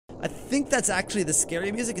I think that's actually the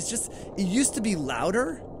scary music. It's just, it used to be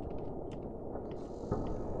louder.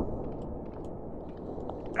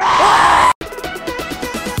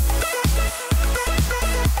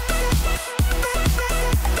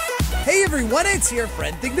 Hey everyone, it's your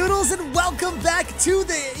friend Thinknoodles, and welcome back to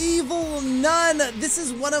the Evil Nun. This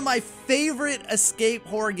is one of my favorite escape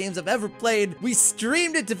horror games I've ever played. We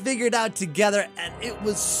streamed it to figure it out together, and it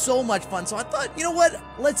was so much fun. So I thought, you know what?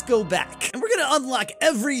 Let's go back. And we're gonna unlock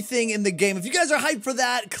everything in the game. If you guys are hyped for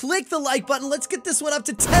that, click the like button. Let's get this one up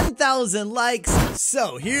to 10,000 likes.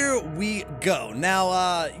 So here we go.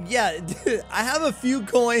 Now, yeah, I have a few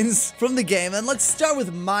coins from the game, and let's start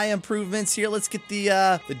with my improvements here. Let's get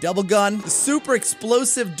the double gun, the super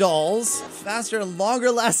explosive dolls, faster and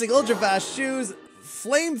longer lasting ultra fast shoes,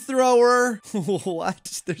 flamethrower.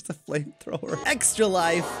 What? There's a flamethrower. Extra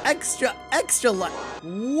life. Extra life.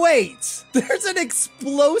 Wait, there's an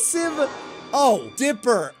explosive. Oh,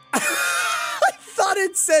 dipper. I thought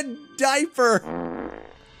it said diaper.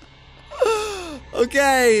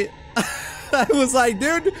 Okay. I was like,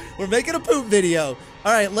 dude, we're making a poop video.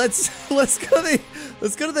 All right, let's go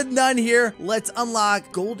to the nun here. Let's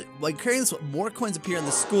unlock gold. Like carrying this, more coins appear in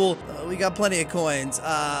the school. We got plenty of coins.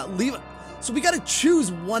 So we got to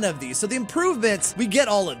choose one of these. So the improvements, we get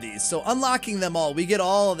all of these. So unlocking them all, we get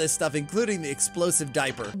all of this stuff, including the explosive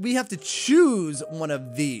diaper. We have to choose one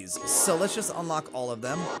of these. So let's just unlock all of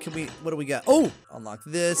them. Can we, what do we got? Oh, unlock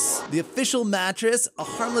this. The official mattress, a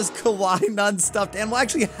harmless kawaii non-stuffed animal. I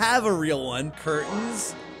actually have a real one.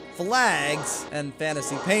 Curtains, flags, and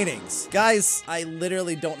fantasy paintings. Guys, I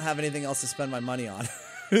literally don't have anything else to spend my money on.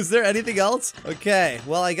 Is there anything else? Okay,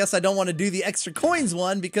 well, I guess I don't want to do the extra coins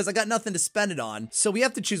one because I got nothing to spend it on. So we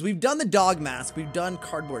have to choose. We've done the dog mask. We've done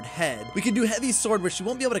cardboard head. We can do heavy sword, where she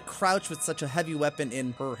won't be able to crouch with such a heavy weapon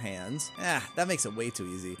in her hands. That makes it way too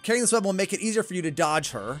easy. Carrying this weapon will make it easier for you to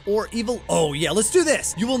dodge her. Or evil. Oh yeah, let's do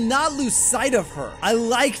this. You will not lose sight of her. I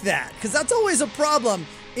like that, because that's always a problem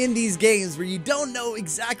in these games where you don't know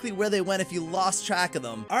exactly where they went if you lost track of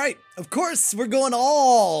them. All right, of course, we're going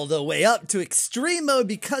all the way up to extreme mode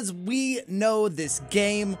because we know this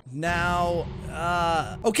game now.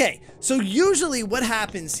 Okay, so usually what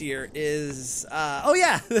happens here is, oh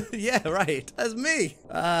yeah, yeah, right, that's me.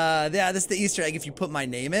 Yeah, this is the Easter egg if you put my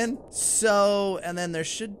name in. So, and then there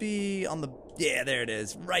should be on the, yeah, there it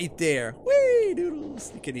is, right there. Whee,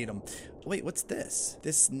 Noodles, you can eat them. Wait, what's this?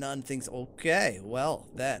 This nun thinks, okay, well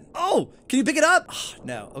then. Oh, can you pick it up? Oh,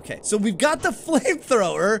 no, okay. So we've got the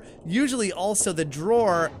flamethrower, usually also the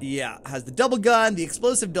drawer, yeah, has the double gun, the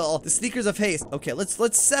explosive doll, the sneakers of haste. Okay,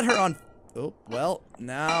 let's set her on, oh, well,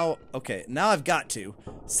 now, okay, now I've got to.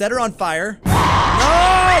 Set her on fire.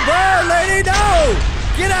 No, burn, lady, no!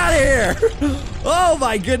 Get out of here! Oh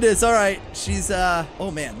my goodness, all right. She's,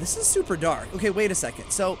 oh man, this is super dark. Okay, wait a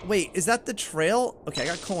second. So, wait, is that the trail? Okay, I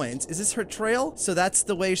got coins. Is this her trail? So that's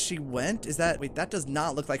the way she went? Is that, wait, that does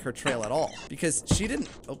not look like her trail at all. Because she didn't,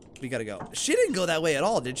 oh, we gotta go. She didn't go that way at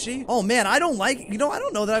all, did she? Oh man, I don't like, you know, I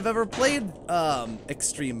don't know that I've ever played,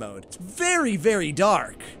 extreme mode. It's very, very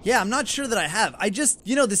dark. Yeah, I'm not sure that I have. I just,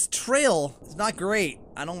 you know, this trail is not great.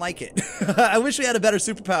 I don't like it. I wish we had a better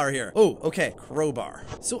superpower here. Oh, okay, crowbar.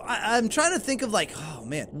 So I'm trying to think of like, oh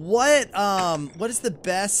man, what is the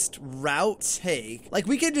best route to take? Like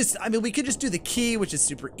we could just, I mean, we could just do the key, which is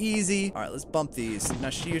super easy. All right, let's bump these. Now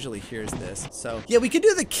she usually hears this. So yeah, we could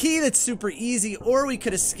do the key, that's super easy, or we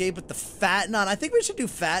could escape with the fat nun. I think we should do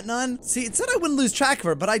fat nun. See, it said I wouldn't lose track of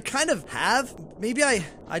her, but I kind of have. Maybe I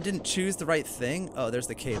didn't choose the right thing. Oh, there's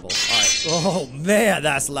the cable. All right. Oh man,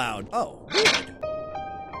 that's loud. Oh, weird.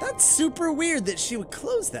 That's super weird that she would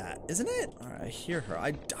close that, isn't it? All right, I hear her.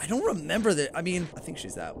 I don't remember that. I mean, I think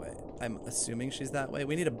she's that way. I'm assuming she's that way.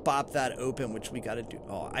 We need to bop that open, which we gotta do.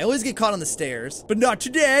 Oh, I always get caught on the stairs, but not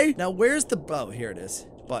today. Now, where's the, oh, here it is.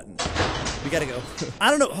 Button. We gotta go. I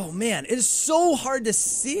don't know. Oh man, it is so hard to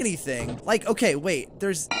see anything. Like, okay, wait,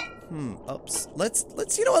 there's, oops. Let's,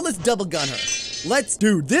 you know what? Let's double gun her.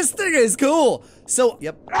 Dude, this thing is cool. So,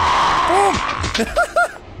 yep. Boom.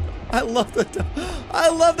 I love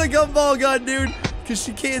the gumball gun, dude, because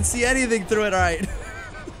she can't see anything through it. All right.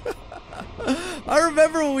 I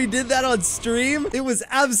remember when we did that on stream. It was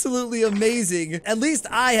absolutely amazing. At least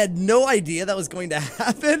I had no idea that was going to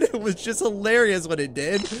happen. It was just hilarious when it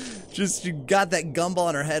did. Just, you got that gumball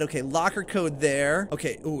on her head. Okay, locker code there.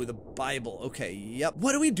 Okay, ooh, the Bible. Okay, yep.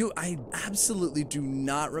 What do we do? I absolutely do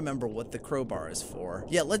not remember what the crowbar is for.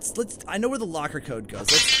 Yeah, let's, I know where the locker code goes.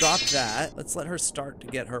 Let's drop that. Let's let her start to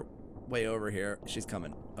get her way over here. She's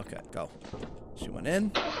coming. Okay, go. She went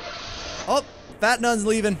in. Oh, fat nun's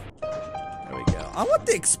leaving. There we go. I want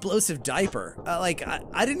the explosive diaper. Like,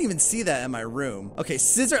 I didn't even see that in my room. Okay,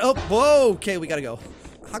 scissor. Oh, whoa. Okay, we gotta go.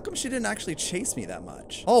 How come she didn't actually chase me that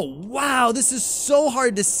much? Oh, wow. This is so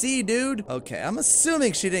hard to see, dude. Okay, I'm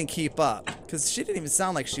assuming she didn't keep up because she didn't even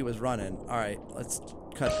sound like she was running. All right, let's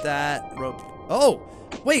cut that rope. Oh,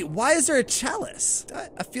 wait, why is there a chalice?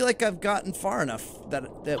 I feel like I've gotten far enough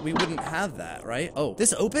that we wouldn't have that, right? Oh,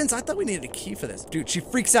 this opens? I thought we needed a key for this. Dude, she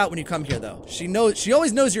freaks out when you come here, though. She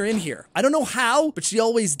always knows you're in here. I don't know how, but she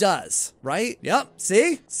always does, right? Yep,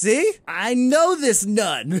 see? See? I know this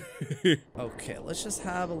nun. Okay, let's just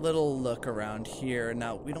have a little look around here.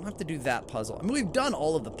 Now, we don't have to do that puzzle. I mean, we've done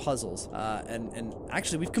all of the puzzles, and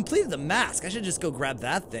actually, we've completed the mask. I should just go grab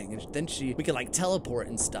that thing, and then we could, like, teleport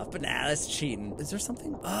and stuff, but nah, that's cheating. Is there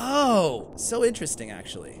something? Oh, so interesting,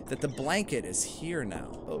 actually, that the blanket is here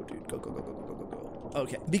now. Oh, dude, go, go, go, go, go, go, go.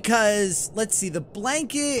 Okay, because, let's see, the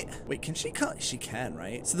blanket... Wait, can she come? She can,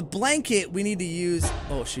 right? So the blanket, we need to use...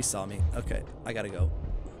 Oh, she saw me. Okay, I gotta go.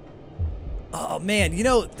 Oh, man, you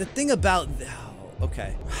know, the thing about... Oh,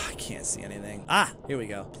 okay, I can't see anything. Ah, here we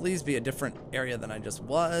go. Please be a different area than I just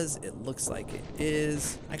was. It looks like it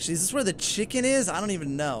is. Actually, is this where the chicken is? I don't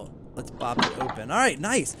even know. Let's pop it open. All right,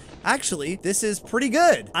 nice. Actually, this is pretty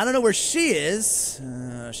good. I don't know where she is.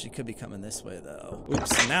 She could be coming this way, though.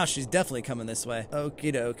 Oops, now she's definitely coming this way.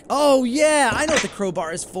 Okie doke. Oh, yeah, I know what the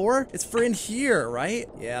crowbar is for. It's for in here, right?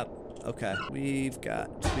 Yep. Okay, we've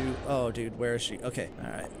got to... Oh, dude, where is she? Okay, all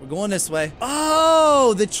right, we're going this way.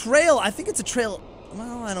 Oh, the trail. I think it's a trail...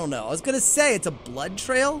 Well, I don't know. I was gonna say it's a blood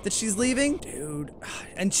trail that she's leaving. Dude.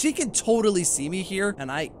 And she can totally see me here, and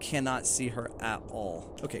I cannot see her at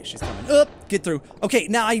all. Okay, she's coming. Up, get through. Okay,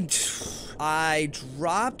 now I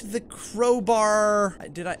dropped the crowbar.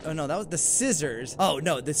 Did I? Oh, no, that was the scissors. Oh,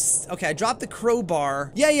 no, this... Okay, I dropped the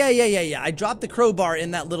crowbar. Yeah. I dropped the crowbar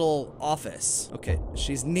in that little office. Okay,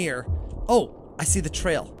 she's near. Oh, I see the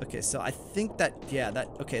trail. Okay, so I think that, yeah, that,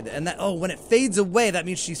 okay, and that, oh, when it fades away, that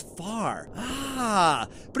means she's far. Ah,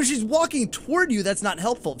 but if she's walking toward you, that's not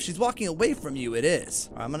helpful. If she's walking away from you, it is.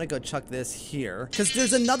 All right, I'm gonna go chuck this here, because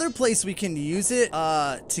there's another place we can use it,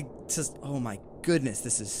 oh my goodness,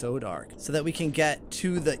 this is so dark. So that we can get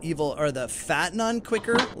to the evil, or the fat nun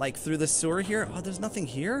quicker, like through the sewer here. Oh, there's nothing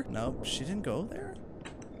here? No, she didn't go there?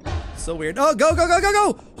 So weird. Oh, go, go, go, go,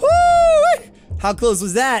 go! Woo! How close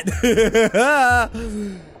was that?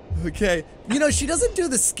 Okay. You know, she doesn't do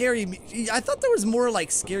the scary... I thought there was more, like,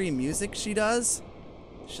 scary music she does.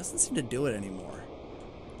 She doesn't seem to do it anymore.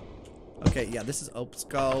 Okay, yeah, this is... Oops,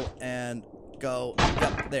 go, and go.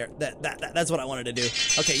 Yep, there. That's what I wanted to do.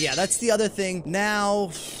 Okay, yeah, that's the other thing. Now...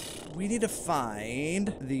 We need to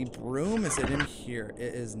find the broom. Is it in here?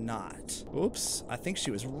 It is not. Oops. I think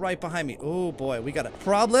she was right behind me. Oh, boy. We got a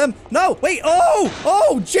problem. No, wait. Oh,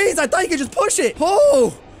 oh, jeez. I thought you could just push it.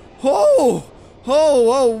 Oh, oh, oh, oh,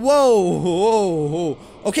 whoa, whoa, whoa.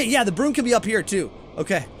 Okay, yeah, the broom can be up here, too.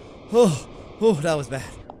 Okay. Oh, oh, that was bad.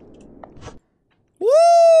 Woo!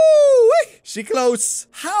 She close.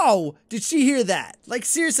 How did she hear that? Like,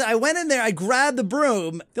 seriously, I went in there, I grabbed the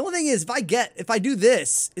broom. The only thing is, if I do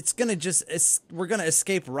this, it's gonna we're gonna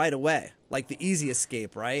escape right away. Like the easy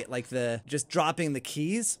escape, right? Like just dropping the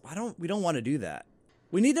keys. We don't want to do that.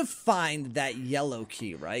 We need to find that yellow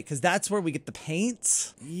key, right? Because that's where we get the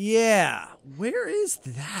paint. Yeah, where is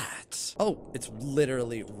that? Oh, it's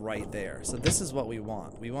literally right there. So this is what we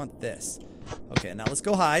want. We want this. Okay, now let's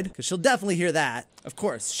go hide, because she'll definitely hear that. Of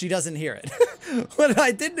course, she doesn't hear it. When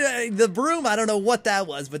I did the broom, I don't know what that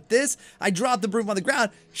was, but this, I dropped the broom on the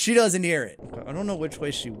ground, she doesn't hear it. I don't know which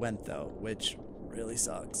way she went, though, which really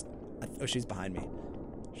sucks. Oh, she's behind me.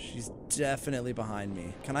 She's definitely behind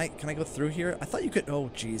me. Can I go through here? I thought you could. Oh,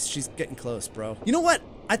 geez, she's getting close, bro. You know what?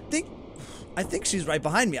 I think she's right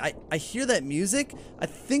behind me. I hear that music. I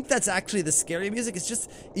think that's actually the scary music. It's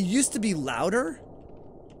just, it used to be louder.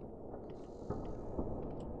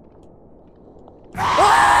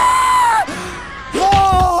 Ah!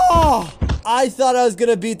 Oh! I thought I was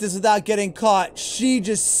gonna beat this without getting caught. She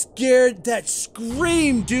just scared that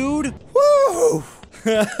scream, dude. Woo!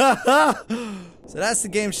 So that's the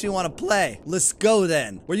game she want to play. Let's go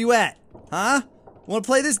then. Where you at? Huh? Want to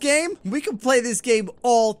play this game? We can play this game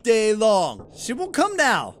all day long. She won't come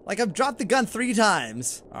now. Like, I've dropped the gun 3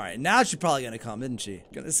 times. All right, now she's probably gonna come, isn't she?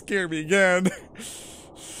 Gonna scare me again.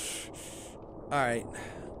 All right.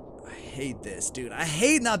 I hate this, dude. I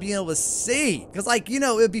hate not being able to see. Because, like, you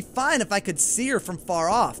know, it'd be fine if I could see her from far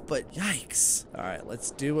off, but yikes. All right,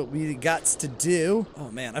 let's do what we got to do.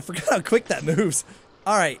 Oh, man, I forgot how quick that moves.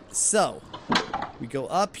 All right, so we go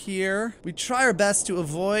up here. We try our best to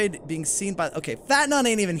avoid being seen by... Okay, Fat Nun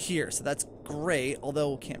ain't even here, so that's great,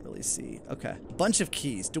 although can't really see. Okay, bunch of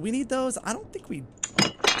keys. Do we need those? I don't think we,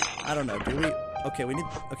 I don't know, do we? Okay, we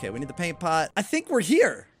need the paint pot. I think we're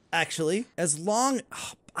here, actually. As long,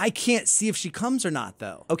 I can't see if she comes or not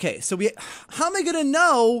though. Okay, so how am I gonna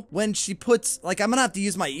know when she puts, like I'm gonna have to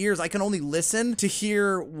use my ears. I can only listen to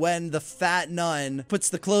hear when the fat nun puts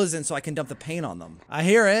the clothes in so I can dump the paint on them. I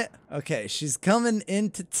hear it. Okay, she's coming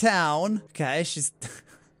into town. Okay, she's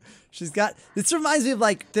got, this reminds me of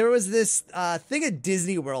like, there was this thing at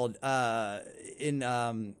Disney World well,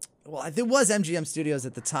 it was MGM Studios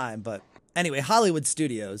at the time, but anyway, Hollywood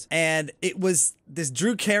Studios. And it was this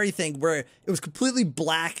Drew Carey thing where it was completely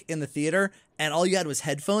black in the theater and all you had was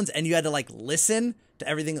headphones and you had to like listen to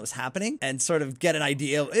everything that was happening and sort of get an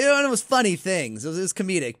idea of, you know, and it was funny things. It was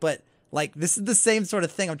comedic, but like, this is the same sort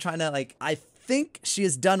of thing. I'm trying to like, I think she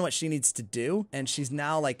has done what she needs to do and she's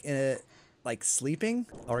now like in a, like sleeping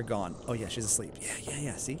or gone. Oh yeah, she's asleep.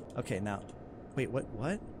 Yeah, see? Okay, now, wait, what?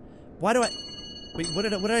 Why do I, wait, what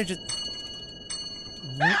did I just,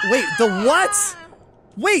 wait, the what?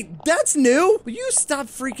 Wait, that's new? Will you stop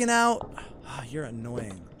freaking out? Oh, you're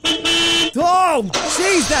annoying. Oh,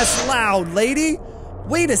 jeez, that's loud, lady.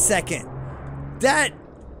 Wait a second. That,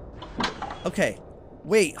 okay,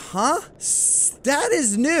 wait, huh? That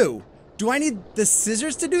is new. Do I need the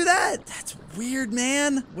scissors to do that? That's weird,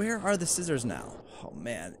 man. Where are the scissors now? Oh,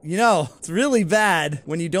 man. You know, it's really bad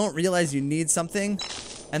when you don't realize you need something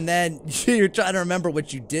and then you're trying to remember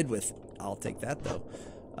what you did with it. I'll take that, though.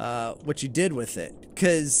 What you did with it.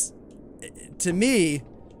 Because, to me,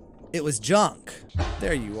 it was junk.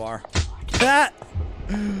 There you are. That.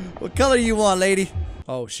 What color you want, lady?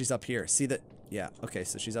 Oh, she's up here. See that? Yeah, okay,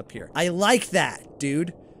 so she's up here. I like that,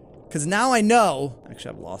 dude. Because now I know.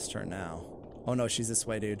 Actually, I've lost her now. Oh, no, she's this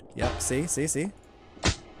way, dude. Yep, see?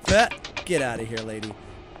 Get out of here, lady.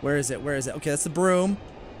 Where is it? Okay, that's the broom.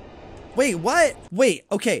 Wait, what? Wait,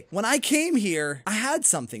 okay. When I came here, I had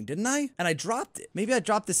something, didn't I? And I dropped it. Maybe I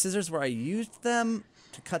dropped the scissors where I used them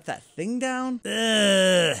to cut that thing down.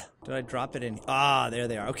 Ugh. Did I drop it in? Ah, there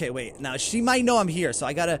they are. Okay, wait. Now, she might know I'm here, so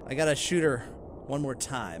I gotta shoot her one more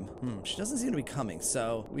time. She doesn't seem to be coming,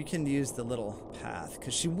 so we can use the little path,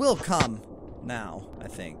 because she will come now, I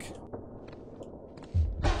think.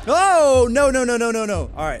 Oh, no.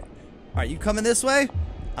 All right, you coming this way?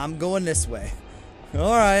 I'm going this way.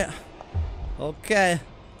 All right. Okay,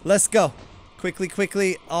 let's go.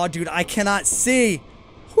 Quickly. Oh, dude, I cannot see.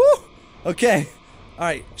 Whew. Okay. All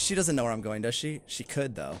right, she doesn't know where I'm going, does she? She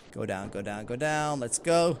could, though. Go down. Let's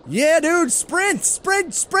go. Yeah, dude, sprints.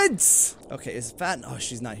 Okay, is Fat? Oh,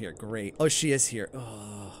 she's not here. Great. Oh, she is here.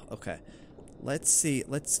 Oh, okay. Let's see.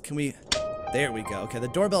 Can we? There we go. Okay, the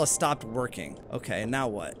doorbell has stopped working. Okay, now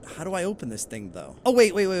what? How do I open this thing, though? Oh,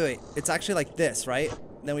 wait. It's actually like this, right?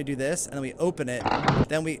 Then we do this, and then we open it.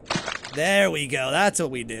 Then we... There we go. That's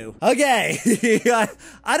what we do. Okay.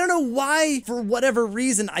 I don't know why, for whatever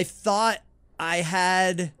reason, I thought I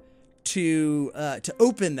had to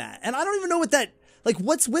open that. And I don't even know what that... Like,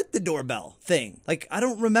 what's with the doorbell thing? Like, I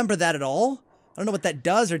don't remember that at all. I don't know what that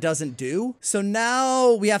does or doesn't do. So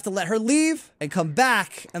now we have to let her leave and come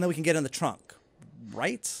back, and then we can get in the trunk.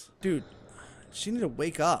 Right? Dude, she need to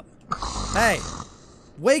wake up. Hey,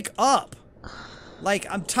 wake up. Like,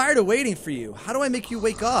 I'm tired of waiting for you. How do I make you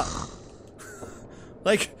wake up?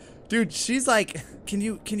 Like, dude, she's like, can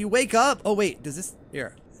you wake up? Oh, wait, does this,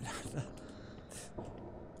 here.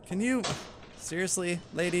 Can you, seriously,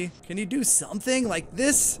 lady, can you do something like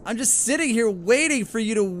this? I'm just sitting here waiting for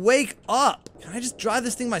you to wake up. Can I just drive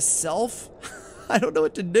this thing myself? I don't know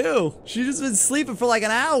what to do. She's just been sleeping for like an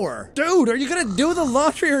hour. Dude, are you gonna do the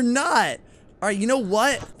laundry or not? All right, you know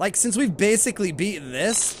what? Like, since we've basically beaten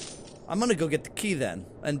this, I'm gonna go get the key then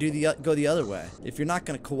and go the other way. If you're not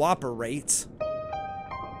gonna cooperate.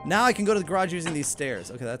 Now I can go to the garage using these stairs.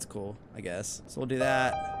 Okay, that's cool, I guess. So we'll do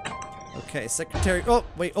that. Okay, secretary. Oh,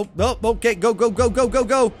 wait. Oh, okay.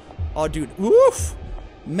 Go. Oh, dude. Woof.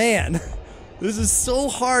 Man, this is so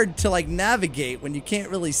hard to like navigate when you can't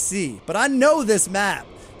really see. But I know this map.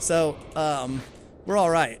 So, we're all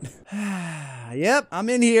right. Yep, I'm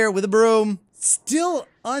in here with a broom. Still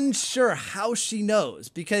unsure how she knows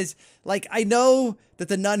because, like, I know that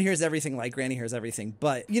the nun hears everything, like Granny hears everything,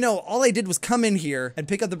 but, you know, all I did was come in here and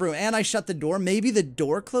pick up the broom, and I shut the door. Maybe the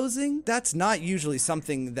door closing? That's not usually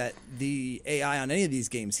something that the AI on any of these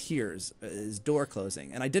games hears, is door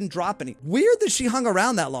closing, and I didn't drop any. Weird that she hung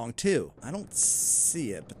around that long, too. I don't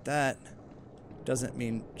see it, but that doesn't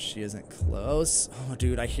mean she isn't close. Oh,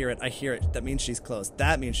 dude, I hear it. That means she's close.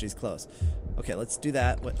 Okay, let's do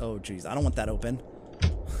that. What? Oh, geez, I don't want that open.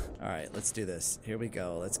 All right, let's do this. Here we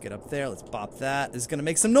go. Let's get up there. Let's bop that. This is gonna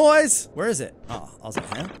make some noise. Where is it? Oh, I was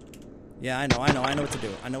like, huh? Yeah, I know what to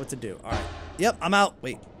do. I know what to do. All right. Yep, I'm out.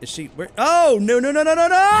 Wait, is she, where? Oh, no.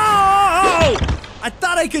 I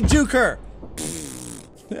thought I could juke her.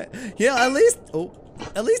 Yeah, at least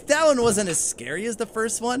that one wasn't as scary as the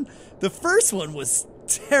first one. The first one was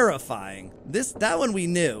terrifying. That one we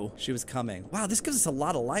knew she was coming. Wow, this gives us a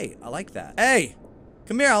lot of light. I like that. Hey,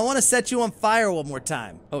 come here. I want to set you on fire one more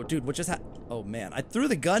time. Oh, dude, what just happened? Oh, man. I threw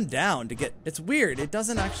the gun down to get... It's weird. It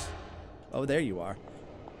doesn't actually... Oh, there you are.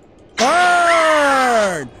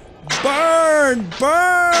 Burn! Burn!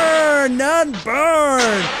 Burn! None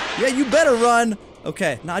burn! Yeah, you better run.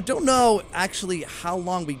 Okay. Now, I don't know actually how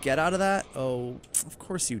long we get out of that. Oh, of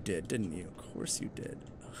course you did, didn't you? Of course you did.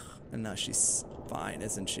 Ugh. And now she's fine,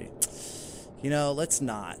 isn't she? You know, let's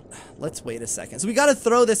not. Let's wait a second. So we got to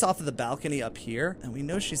throw this off of the balcony up here. And we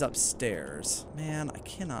know she's upstairs. Man, I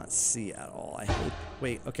cannot see at all. I hope.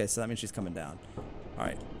 Wait, okay, so that means she's coming down. All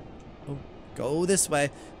right. Oh, go this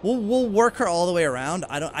way. We'll work her all the way around.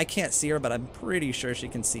 I can't see her, but I'm pretty sure she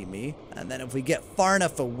can see me. And then if we get far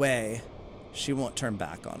enough away, she won't turn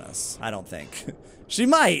back on us. I don't think. She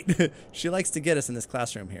might. She likes to get us in this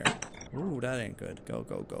classroom here. Ooh, that ain't good. Go,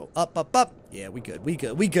 go, go. Up, up, up. Yeah, we good. We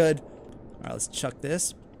good. We good. All right, let's chuck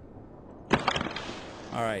this.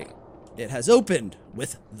 All right, it has opened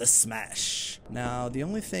with the smash. Now, the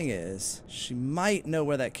only thing is, she might know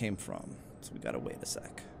where that came from. So we gotta wait a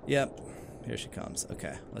sec. Yep, here she comes.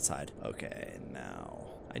 Okay, let's hide. Okay, now,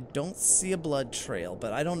 I don't see a blood trail,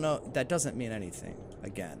 but I don't know, that doesn't mean anything,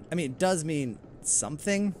 again. I mean, it does mean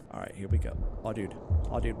something. All right, here we go. Oh, dude,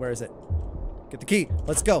 where is it? Get the key,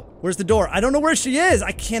 let's go. Where's the door? I don't know where she is.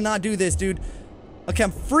 I cannot do this, dude. Okay,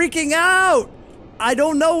 I'm freaking out. I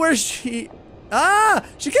don't know where she... Ah!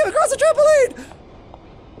 She came across the trampoline!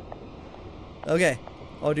 Okay.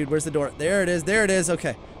 Oh, dude, where's the door? There it is. There it is.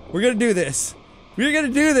 Okay. We're gonna do this. We're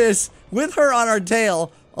gonna do this with her on our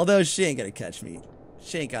tail. Although she ain't gonna catch me.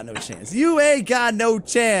 She ain't got no chance. You ain't got no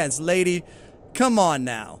chance, lady. Come on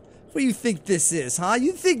now. What do you think this is, huh?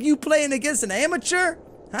 You think you playing against an amateur?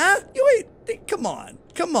 Huh? You ain't... Come on.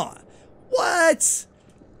 Come on. What?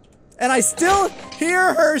 And I still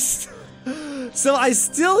hear her... So I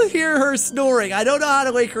still hear her snoring. I don't know how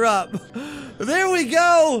to wake her up. There we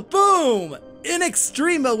go. Boom. In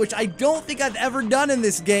Extremo, which I don't think I've ever done in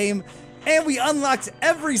this game. And we unlocked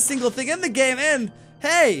every single thing in the game. And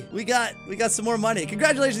hey, we got some more money.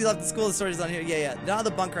 Congratulations, you left the school. The story's on here. Yeah. Now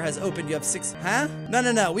the bunker has opened. You have 6. Huh?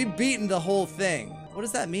 No. We've beaten the whole thing. What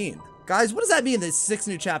does that mean? Guys, what does that mean, there's 6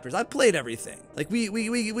 new chapters? I played everything. Like,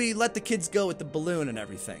 we let the kids go with the balloon and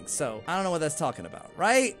everything. So, I don't know what that's talking about,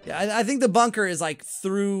 right? Yeah, I think the bunker is, like,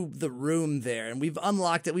 through the room there. And we've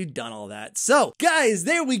unlocked it. We've done all that. So, guys,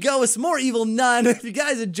 there we go. It's more Evil Nun. If you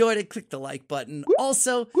guys enjoyed it, click the like button.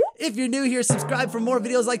 Also, if you're new here, subscribe for more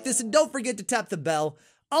videos like this. And don't forget to tap the bell.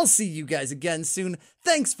 I'll see you guys again soon.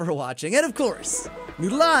 Thanks for watching. And, of course,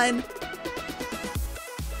 Noodle line.